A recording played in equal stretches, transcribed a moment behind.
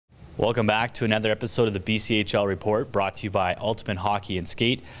Welcome back to another episode of the BCHL Report, brought to you by Ultimate Hockey and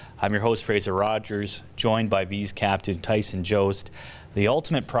Skate. I'm your host, Fraser Rodgers, joined by Vees captain Tyson Jost. The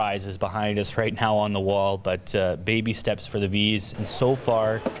ultimate prize is behind us right now on the wall, but baby steps for the Vees, and so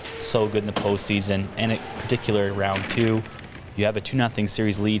far, so good in the postseason, and in particular, round two. You have a 2-0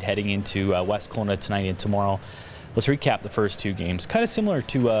 series lead heading into West Kelowna tonight and tomorrow. Let's recap the first two games. Kind of similar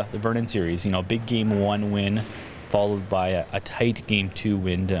to the Vernon series, you know, big game one win, followed by a tight game two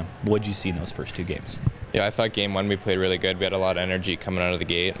win. What did you see in those first two games? Yeah, I thought game one we played really good. We had a lot of energy coming out of the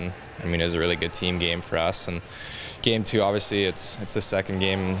gate, and I mean it was a really good team game for us. And game two, obviously, it's the second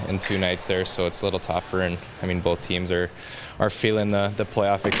game in 2 nights there, so it's a little tougher. And I mean both teams are feeling the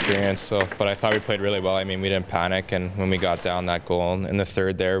playoff experience. So, but I thought we played really well. I mean we didn't panic, and when we got down that goal in the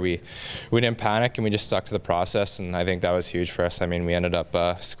third there, we didn't panic and we just stuck to the process. And I think that was huge for us. I mean we ended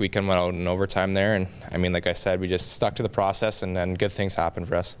up squeaking one out in overtime there, and I mean like I said, we just stuck to the process, and then good things happened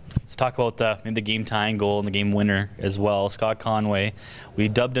for us. Let's talk about the game tying goal and the game winner as well. Scott Conway, we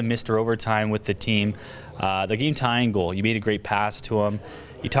dubbed him Mr. Overtime with the team. The game tying goal, you made a great pass to him.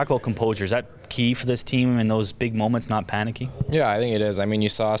 You talk about composure. Is that key for this team in those big moments, not panicking? Yeah, I think it is. I mean, you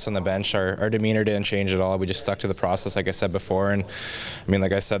saw us on the bench. Our demeanor didn't change at all. We just stuck to the process, like I said before. And I mean,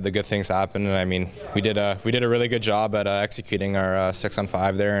 like I said, the good things happened. And I mean, we did a really good job at executing our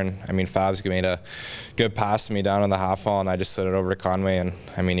 6-on-5 there. And I mean, Fabs made a good pass to me down on the half wall, and I just slid it over to Conway. And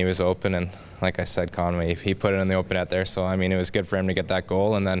I mean, he was open, and like I said, Conway, he put it in the open net there. So I mean, it was good for him to get that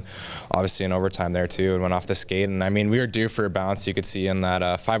goal, and then obviously in overtime there too, it went off the skate. And I mean, we were due for a bounce. You could see in that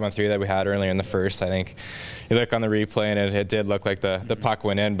 5-on-3 that we had earlier in the first. I think you look on the replay, and it did look like the puck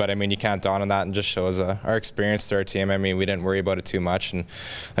went in, but I mean, you can't dawn on that, and just shows our experience to our team. I mean, we didn't worry about it too much, and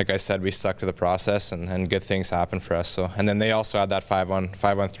like I said, we stuck to the process, and good things happened for us. So, and then they also had that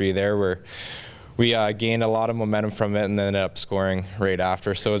 5-on-3 there where we gained a lot of momentum from it, and then ended up scoring right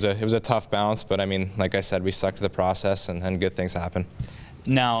after. So it was a tough bounce, but I mean, like I said, we stuck to the process, and good things happen.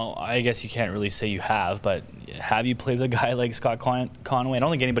 Now, I guess you can't really say you have, but have you played with a guy like Scott Conway? I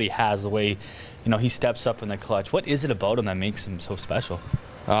don't think anybody has, the way, you know, he steps up in the clutch. What is it about him that makes him so special?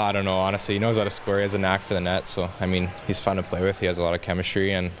 I don't know, honestly. He knows how to score. He has a knack for the net, so I mean, he's fun to play with. He has a lot of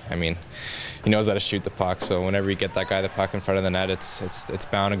chemistry, and I mean, he knows how to shoot the puck. So whenever you get that guy the puck in front of the net, it's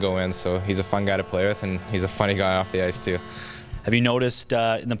bound to go in. So he's a fun guy to play with, and he's a funny guy off the ice too. Have you noticed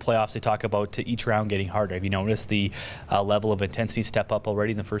in the playoffs they talk about each round getting harder? Have you noticed the level of intensity step up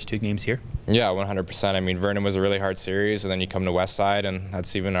already in the first two games here? Yeah, 100%. I mean, Vernon was a really hard series, and then you come to Westside, and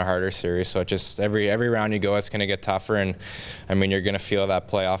that's even a harder series. So it just every round you go, it's going to get tougher, and I mean, you're going to feel that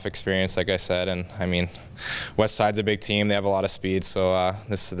playoff experience, like I said. And I mean, Westside's a big team. They have a lot of speed. So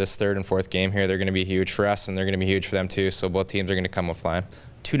this third and fourth game here, they're going to be huge for us, and they're going to be huge for them too. So both teams are going to come with flying.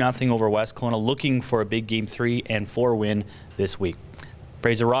 2-0 over West Kelowna, looking for a big game 3 and 4 win this week.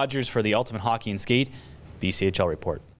 Fraser Rodgers for the Ultimate Hockey and Skate BCHL Report.